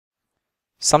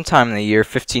Sometime in the year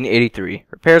 1583,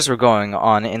 repairs were going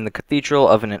on in the cathedral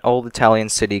of an old Italian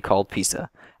city called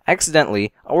Pisa.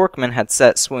 Accidentally, a workman had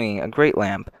set swinging a great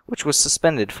lamp, which was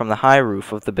suspended from the high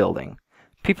roof of the building.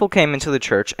 People came into the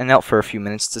church and knelt for a few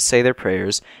minutes to say their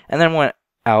prayers, and then went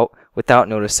out without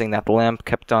noticing that the lamp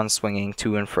kept on swinging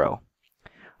to and fro.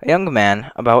 A young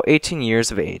man, about 18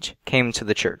 years of age, came to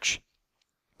the church.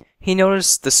 He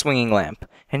noticed the swinging lamp,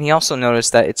 and he also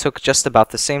noticed that it took just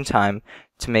about the same time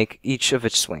to make each of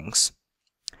its swings.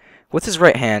 With his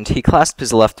right hand, he clasped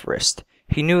his left wrist.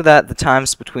 He knew that the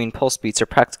times between pulse beats are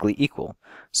practically equal,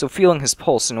 so feeling his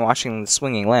pulse and watching the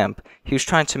swinging lamp, he was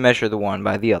trying to measure the one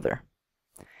by the other.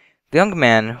 The young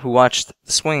man who watched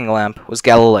the swinging lamp was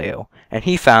Galileo, and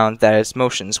he found that its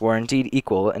motions were indeed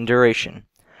equal in duration.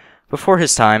 Before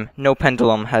his time, no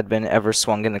pendulum had been ever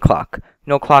swung in a clock.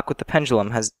 No clock with a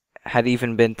pendulum had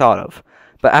even been thought of.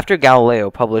 But after Galileo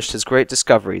published his great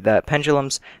discovery that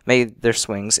pendulums made their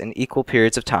swings in equal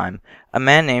periods of time, a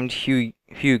man named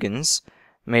Huygens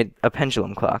made a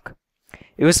pendulum clock.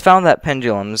 It was found that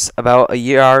pendulums about a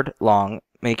yard long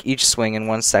make each swing in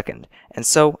 1 second, and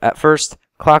so, at first,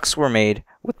 clocks were made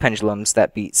with pendulums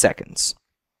that beat seconds.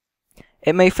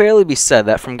 It may fairly be said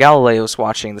that from Galileo's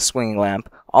watching the swinging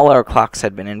lamp, all our clocks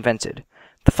had been invented.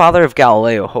 The father of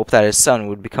Galileo hoped that his son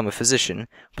would become a physician,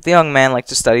 but the young man liked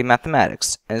to study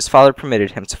mathematics, and his father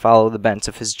permitted him to follow the bent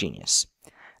of his genius.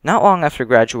 Not long after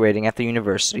graduating at the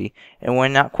university, and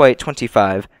when not quite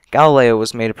 25, Galileo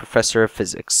was made a professor of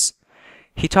physics.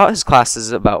 He taught his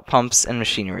classes about pumps and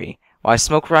machinery, why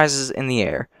smoke rises in the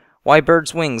air, why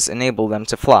birds' wings enable them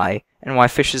to fly, and why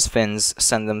fishes' fins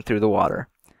send them through the water.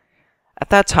 At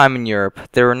that time in Europe,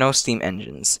 there were no steam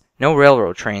engines, no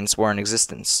railroad trains were in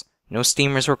existence. No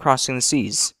steamers were crossing the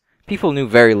seas. People knew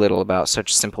very little about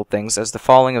such simple things as the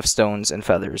falling of stones and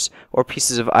feathers, or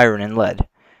pieces of iron and lead.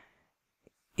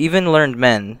 Even learned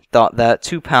men thought that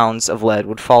 2 pounds of lead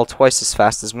would fall twice as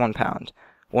fast as 1 pound,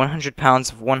 100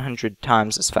 pounds of 100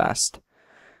 times as fast,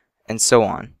 and so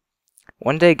on.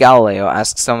 One day Galileo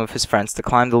asked some of his friends to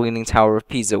climb the Leaning Tower of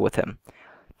Pisa with him.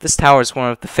 This tower is one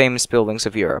of the famous buildings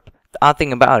of Europe. The odd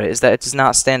thing about it is that it does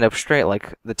not stand up straight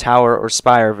like the tower or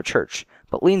spire of a church,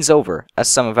 but leans over, as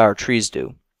some of our trees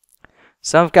do.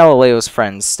 Some of Galileo's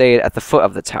friends stayed at the foot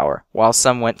of the tower, while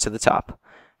some went to the top.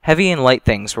 Heavy and light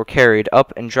things were carried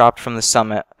up and dropped from the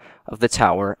summit of the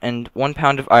tower, and 1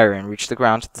 pound of iron reached the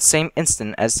ground at the same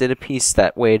instant as did a piece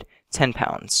that weighed 10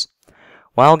 pounds.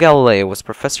 While Galileo was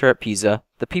professor at Pisa,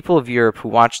 the people of Europe who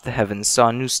watched the heavens saw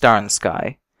a new star in the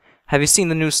sky. "Have you seen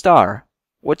the new star?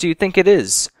 What do you think it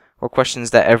is?" were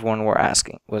questions that everyone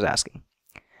was asking.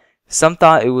 Some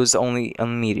thought it was only a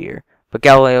meteor, but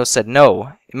Galileo said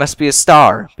no, it must be a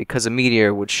star, because a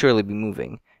meteor would surely be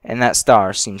moving, and that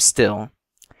star seemed still.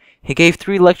 He gave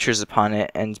 3 lectures upon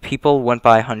it, and people went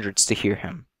by hundreds to hear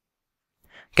him.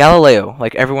 Galileo,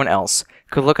 like everyone else,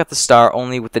 could look at the star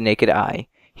only with the naked eye.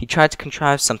 He tried to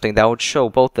contrive something that would show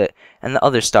both it and the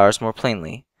other stars more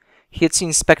plainly. He had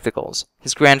seen spectacles.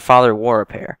 His grandfather wore a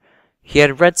pair. He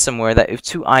had read somewhere that if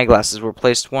 2 eyeglasses were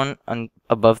placed one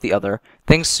above the other,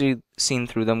 things seen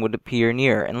through them would appear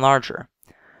nearer and larger.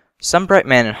 Some bright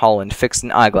man in Holland fixed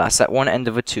an eyeglass at one end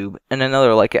of a tube and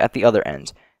another like it at the other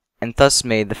end, and thus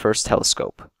made the first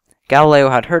telescope. Galileo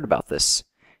had heard about this.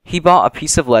 He bought a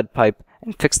piece of lead pipe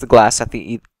and fixed the glass at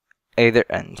the either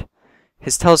end.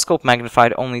 His telescope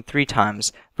magnified only 3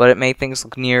 times, but it made things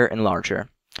look nearer and larger.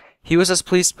 He was as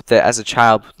pleased with it as a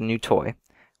child with a new toy.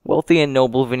 Wealthy and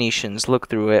noble Venetians looked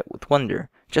through it with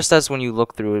wonder, just as when you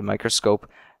look through a microscope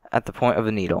at the point of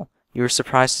a needle, you are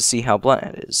surprised to see how blunt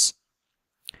it is.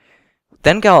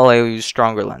 Then Galileo used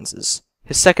stronger lenses.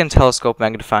 His second telescope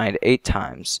magnified 8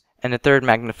 times, and a third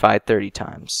magnified 30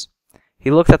 times.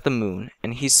 He looked at the moon,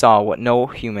 and he saw what no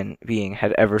human being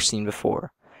had ever seen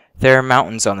before. There are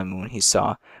mountains on the moon, he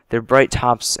saw, their bright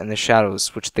tops and the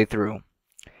shadows which they threw.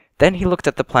 Then he looked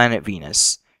at the planet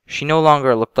Venus. She no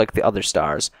longer looked like the other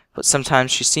stars, but sometimes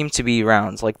she seemed to be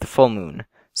round like the full moon,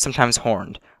 sometimes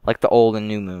horned, like the old and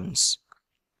new moons.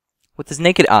 With his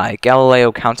naked eye,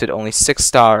 Galileo counted only 6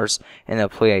 stars in the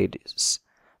Pleiades.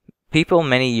 People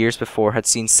many years before had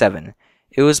seen 7.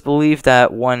 It was believed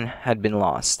that 1 had been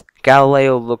lost.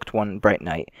 Galileo looked one bright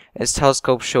night, and his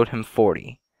telescope showed him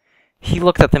 40. He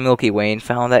looked at the Milky Way and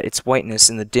found that its whiteness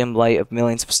in the dim light of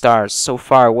millions of stars so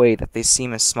far away that they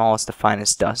seem as small as the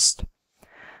finest dust.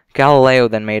 Galileo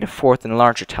then made a 4th and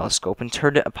larger telescope and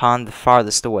turned it upon the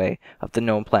farthest away of the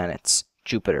known planets,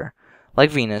 Jupiter. Like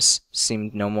Venus,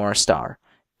 seemed no more a star.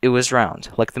 It was round,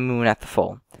 like the moon at the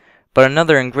full. But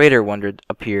another and greater wonder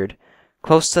appeared.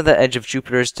 Close to the edge of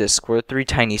Jupiter's disk were 3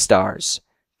 tiny stars.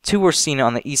 2 were seen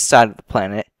on the east side of the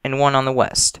planet, and 1 on the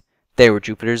west. They were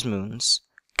Jupiter's moons.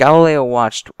 Galileo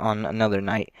watched on another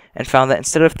night, and found that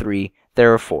instead of 3, there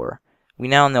were 4. We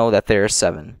now know that there are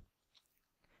 7.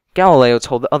 Galileo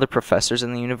told the other professors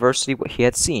in the university what he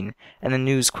had seen, and the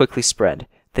news quickly spread.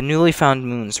 The newly found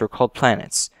moons were called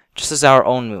planets, just as our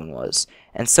own moon was,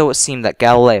 and so it seemed that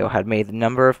Galileo had made the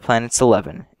number of planets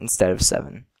 11 instead of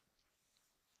 7.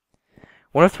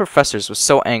 One of the professors was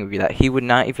so angry that he would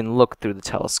not even look through the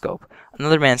telescope.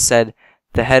 Another man said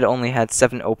the head only had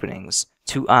 7 openings,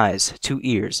 2 eyes, 2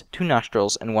 ears, 2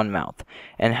 nostrils, and 1 mouth,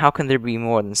 and how can there be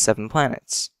more than 7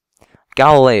 planets?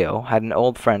 Galileo had an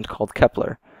old friend called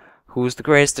Kepler, who was the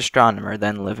greatest astronomer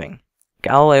then living.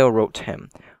 Galileo wrote to him,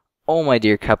 "Oh, my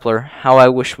dear Kepler, how I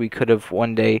wish we could have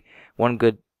one day one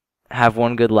good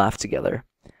laugh together.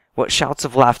 What shouts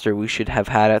of laughter we should have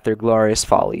had at their glorious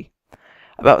folly."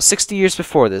 About 60 years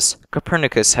before this,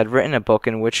 Copernicus had written a book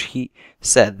in which he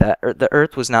said that the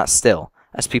earth was not still,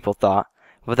 as people thought,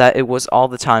 but that it was all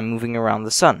the time moving around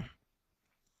the sun.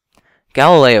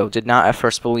 Galileo did not at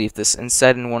first believe this, and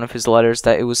said in one of his letters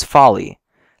that it was folly.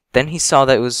 Then he saw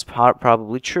that it was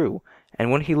probably true,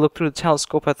 and when he looked through the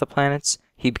telescope at the planets,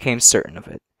 he became certain of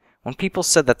it. When people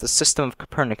said that the system of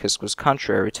Copernicus was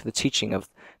contrary to the teaching of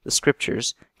the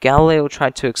Scriptures, Galileo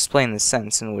tried to explain the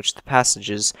sense in which the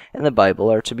passages in the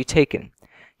Bible are to be taken.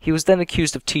 He was then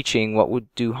accused of teaching what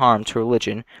would do harm to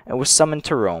religion, and was summoned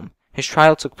to Rome. His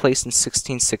trial took place in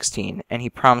 1616, and he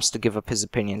promised to give up his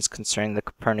opinions concerning the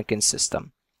Copernican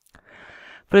system.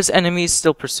 But his enemies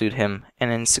still pursued him,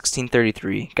 and in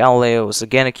 1633 Galileo was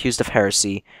again accused of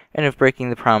heresy and of breaking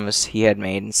the promise he had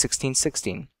made in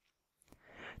 1616.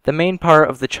 The main part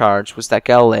of the charge was that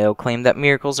Galileo claimed that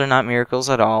miracles are not miracles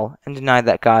at all, and denied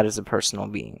that God is a personal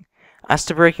being. As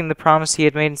to breaking the promise he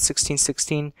had made in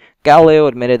 1616, Galileo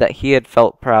admitted that he had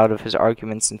felt proud of his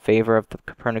arguments in favor of the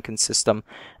Copernican system,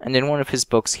 and in one of his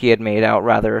books he had made out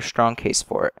rather a strong case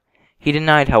for it. He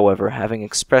denied, however, having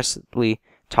expressly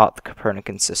taught the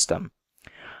Copernican system.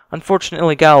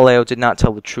 Unfortunately, Galileo did not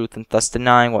tell the truth in thus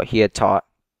denying what he had taught,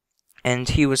 and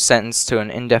he was sentenced to an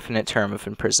indefinite term of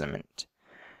imprisonment.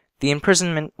 The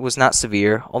imprisonment was not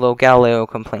severe, although Galileo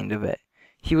complained of it.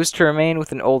 He was to remain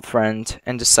with an old friend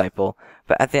and disciple,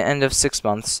 but at the end of 6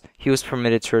 months he was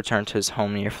permitted to return to his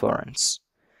home near Florence.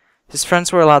 His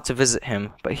friends were allowed to visit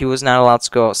him, but he was not allowed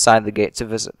to go outside the gate to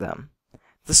visit them.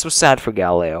 This was sad for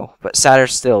Galileo, but sadder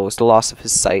still was the loss of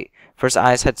his sight, for his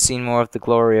eyes had seen more of the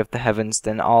glory of the heavens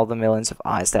than all the millions of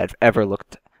eyes that have ever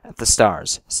looked at the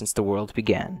stars since the world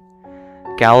began.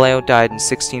 Galileo died in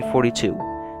 1642,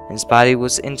 and his body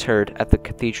was interred at the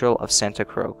Cathedral of Santa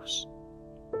Croce.